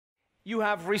You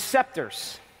have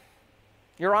receptors.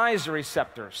 Your eyes are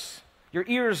receptors. Your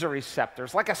ears are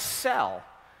receptors, like a cell.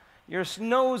 Your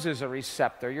nose is a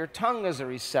receptor. Your tongue is a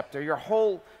receptor. Your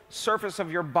whole surface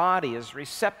of your body is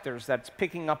receptors that's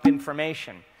picking up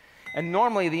information. And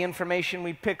normally the information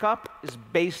we pick up is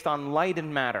based on light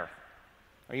and matter.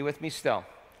 Are you with me still?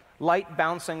 Light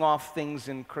bouncing off things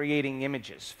and creating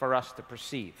images for us to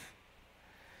perceive.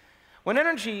 When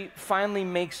energy finally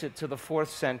makes it to the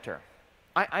fourth center,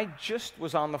 I just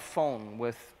was on the phone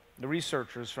with the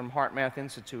researchers from Heart Math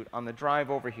Institute on the drive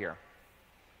over here.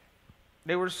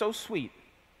 They were so sweet.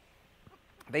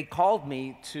 They called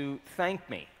me to thank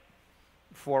me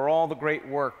for all the great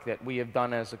work that we have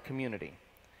done as a community.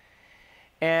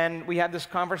 And we had this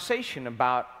conversation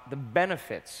about the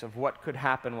benefits of what could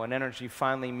happen when energy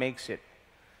finally makes it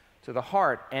to the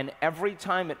heart. And every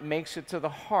time it makes it to the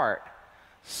heart,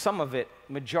 some of it,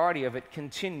 majority of it,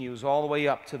 continues all the way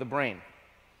up to the brain.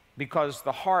 Because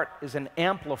the heart is an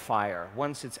amplifier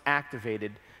once it's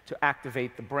activated to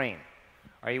activate the brain.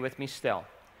 Are you with me still?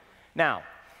 Now,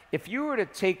 if you were to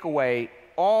take away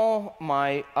all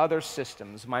my other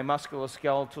systems, my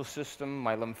musculoskeletal system,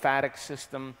 my lymphatic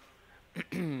system,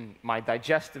 my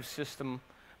digestive system,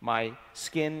 my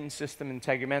skin system,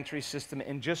 integumentary system,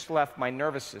 and just left my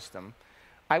nervous system,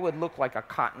 I would look like a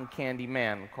cotton candy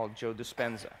man called Joe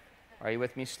Dispenza. Are you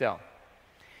with me still?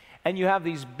 And you have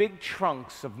these big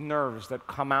trunks of nerves that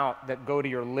come out that go to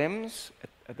your limbs,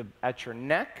 at your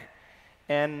neck,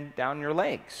 and down your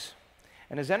legs.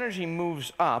 And as energy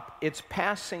moves up, it's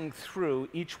passing through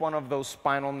each one of those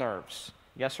spinal nerves.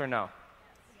 Yes or no?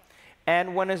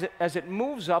 And as it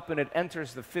moves up and it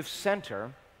enters the fifth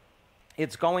center,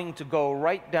 it's going to go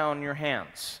right down your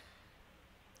hands.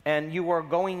 And you are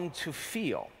going to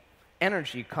feel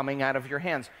energy coming out of your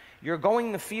hands. You're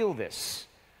going to feel this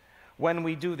when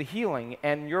we do the healing,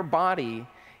 and your body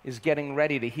is getting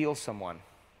ready to heal someone.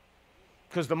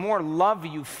 Because the more love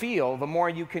you feel, the more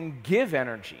you can give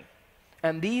energy.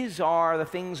 And these are the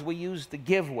things we use to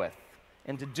give with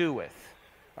and to do with.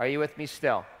 Are you with me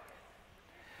still?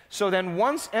 So then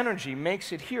once energy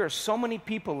makes it here, so many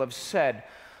people have said,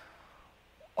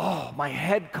 oh, my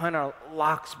head kind of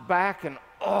locks back, and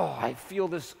oh, I feel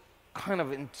this kind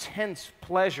of intense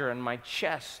pleasure in my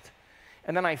chest.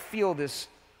 And then I feel this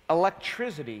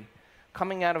electricity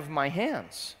coming out of my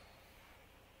hands.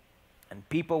 And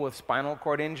people with spinal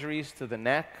cord injuries to the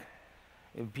neck,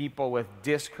 and people with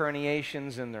disc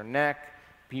herniations in their neck,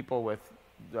 people with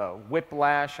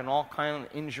whiplash and all kinds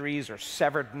of injuries or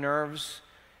severed nerves,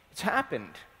 it's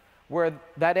happened where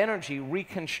that energy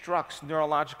reconstructs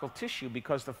neurological tissue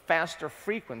because the faster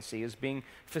frequency is being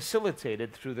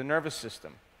facilitated through the nervous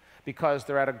system because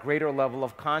they're at a greater level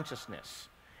of consciousness.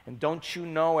 And don't you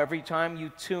know, every time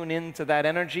you tune into that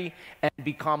energy and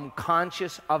become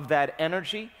conscious of that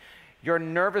energy, your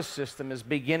nervous system is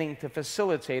beginning to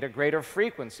facilitate a greater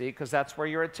frequency because that's where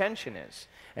your attention is.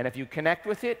 And if you connect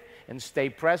with it and stay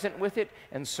present with it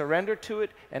and surrender to it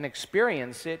and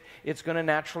experience it, it's going to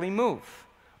naturally move.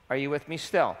 Are you with me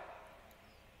still?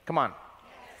 Come on.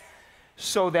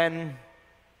 So then,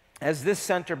 as this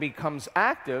center becomes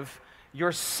active,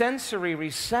 your sensory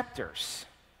receptors,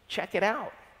 check it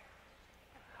out,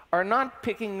 are not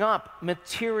picking up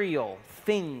material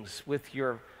things with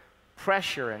your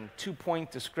pressure and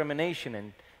two-point discrimination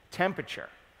and temperature.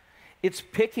 It's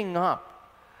picking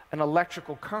up an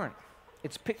electrical current.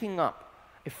 It's picking up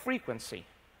a frequency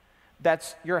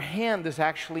that's your hand is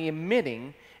actually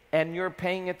emitting, and you're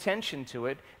paying attention to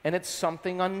it, and it's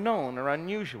something unknown or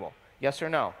unusual. Yes or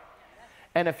no?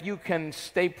 And if you can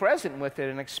stay present with it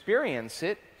and experience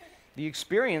it, the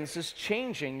experience is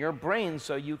changing your brain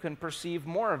so you can perceive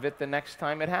more of it the next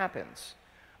time it happens.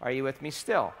 Are you with me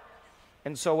still?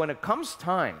 And so when it comes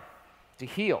time to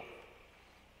heal,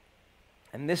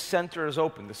 and this center is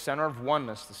open, the center of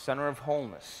oneness, the center of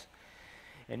wholeness,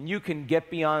 and you can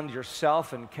get beyond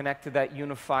yourself and connect to that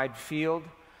unified field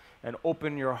and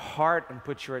open your heart and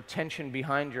put your attention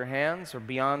behind your hands or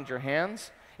beyond your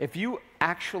hands, if you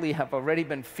actually have already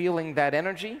been feeling that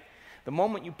energy, the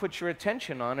moment you put your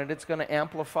attention on it, it's going to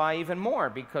amplify even more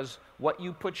because what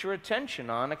you put your attention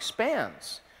on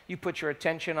expands. You put your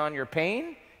attention on your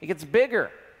pain, it gets bigger.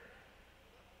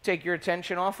 Take your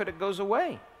attention off it, it goes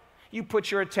away. You put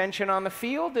your attention on the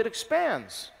field, it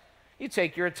expands. You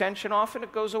take your attention off it,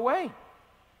 it goes away.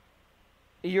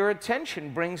 Your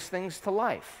attention brings things to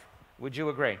life. Would you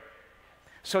agree?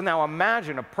 So now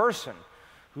imagine a person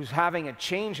who's having a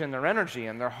change in their energy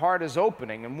and their heart is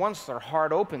opening, and once their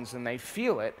heart opens and they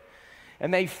feel it,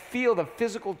 and they feel the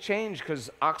physical change because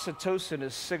oxytocin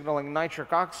is signaling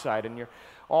nitric oxide, and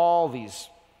all these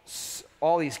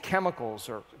chemicals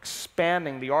are expanding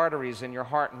expanding the arteries in your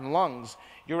heart and lungs,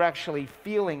 you're actually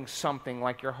feeling something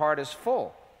like your heart is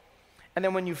full. And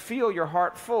then when you feel your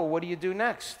heart full, what do you do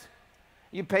next?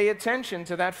 You pay attention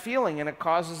to that feeling, and it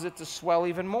causes it to swell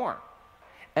even more.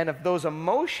 And if those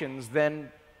emotions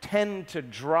then tend to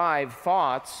drive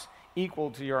thoughts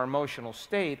equal to your emotional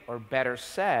state, or better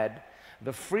said,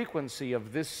 the frequency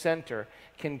of this center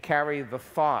can carry the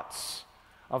thoughts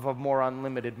of a more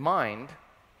unlimited mind,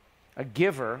 a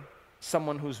giver,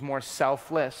 someone who's more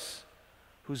selfless,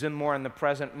 who's more in the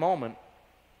present moment,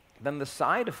 then the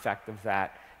side effect of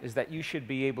that is that you should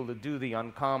be able to do the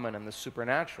uncommon and the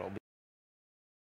supernatural.